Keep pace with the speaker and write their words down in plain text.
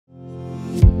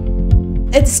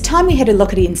It's time we had a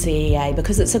look at NCEA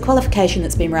because it's a qualification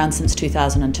that's been around since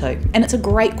 2002 and it's a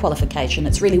great qualification.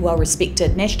 It's really well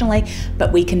respected nationally,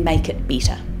 but we can make it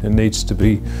better. It needs to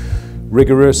be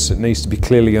rigorous, it needs to be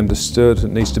clearly understood,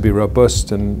 it needs to be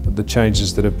robust, and the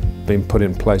changes that have been put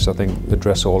in place, I think,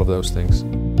 address all of those things.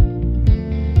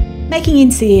 Making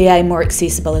NCEA more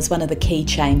accessible is one of the key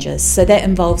changes, so that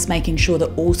involves making sure that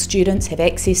all students have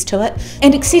access to it.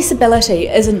 And accessibility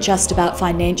isn't just about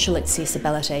financial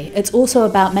accessibility, it's also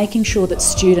about making sure that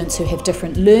students who have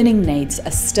different learning needs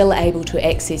are still able to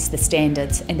access the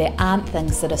standards and there aren't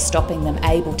things that are stopping them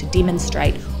able to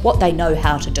demonstrate what they know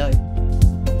how to do.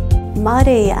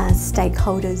 Māori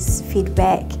stakeholders fed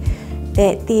back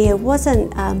that there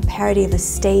wasn't parity of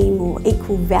esteem or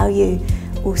equal value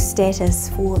or status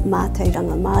for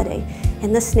mātauranga Māori,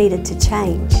 and this needed to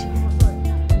change.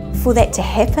 For that to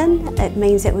happen, it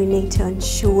means that we need to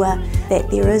ensure that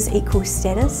there is equal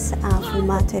status for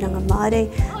mātauranga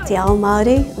Māori, te ao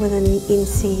Māori within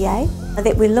NCEA,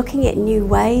 that we're looking at new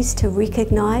ways to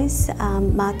recognise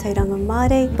mātauranga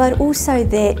Māori, but also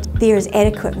that there is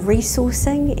adequate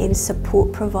resourcing and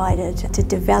support provided to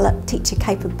develop teacher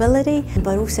capability,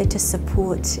 but also to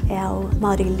support our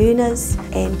Māori learners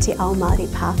and te ao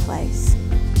Māori pathways.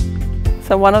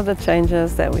 So one of the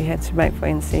changes that we had to make for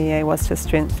NCEA was to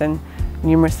strengthen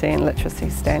numeracy and literacy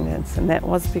standards, and that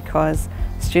was because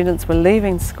students were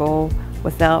leaving school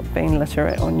without being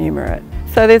literate or numerate.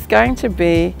 So there's going to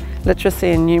be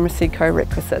literacy and numeracy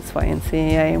co-requisites for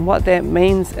NCEA, and what that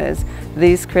means is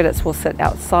these credits will sit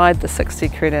outside the 60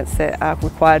 credits that are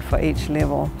required for each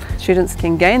level. Students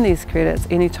can gain these credits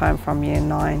anytime from year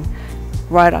 9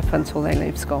 right up until they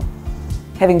leave school.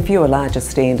 Having fewer larger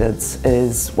standards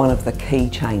is one of the key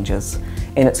changes,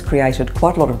 and it's created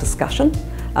quite a lot of discussion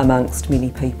amongst many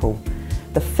people.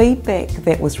 The feedback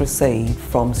that was received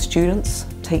from students,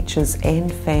 teachers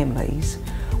and families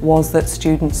was that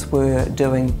students were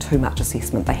doing too much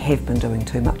assessment. They have been doing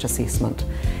too much assessment.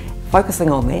 Focusing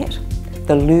on that,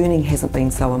 the learning hasn't been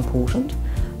so important,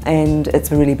 and it's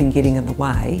really been getting in the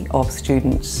way of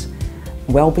students'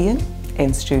 well-being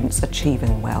and students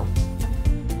achieving well.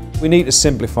 We need to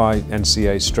simplify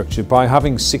NCEA's structure by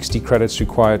having 60 credits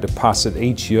required to pass at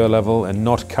each year level and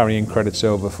not carrying credits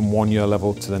over from one year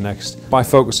level to the next. By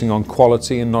focusing on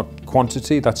quality and not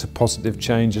quantity, that's a positive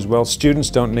change as well. Students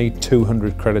don't need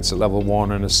 200 credits at level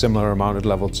 1 and a similar amount at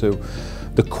level 2.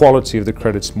 The quality of the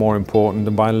credits is more important,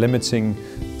 and by limiting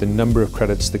the number of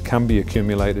credits that can be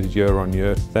accumulated year on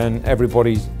year, then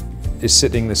everybody is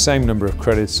sitting the same number of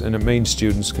credits, and it means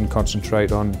students can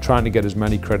concentrate on trying to get as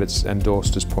many credits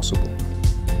endorsed as possible.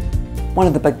 One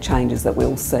of the big changes that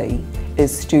we'll see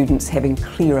is students having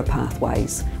clearer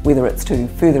pathways, whether it's to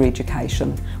further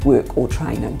education, work or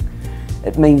training.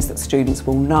 It means that students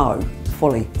will know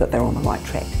fully that they're on the right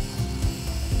track.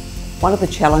 One of the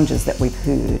challenges that we've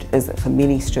heard is that for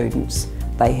many students,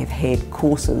 they have had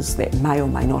courses that may or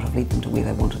may not have led them to where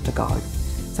they wanted to go.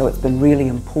 So it's been really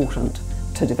important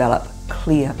to develop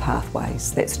clear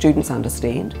pathways that students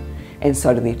understand, and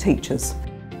so do their teachers.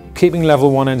 Keeping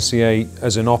level 1 NCEA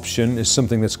as an option is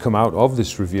something that's come out of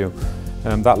this review.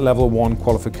 That level 1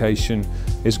 qualification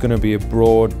is going to be a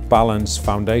broad, balanced,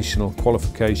 foundational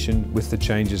qualification with the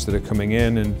changes that are coming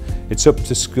in, and it's up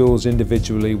to schools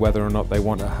individually whether or not they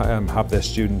want to have their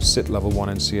students sit level 1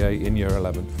 NCEA in year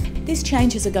 11. These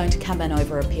changes are going to come in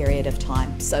over a period of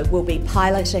time, so we'll be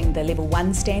piloting the level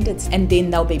 1 standards and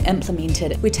then they'll be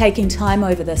implemented. We're taking time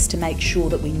over this to make sure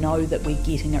that we know that we're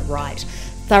getting it right,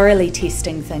 thoroughly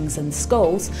testing things in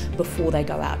schools before they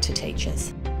go out to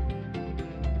teachers.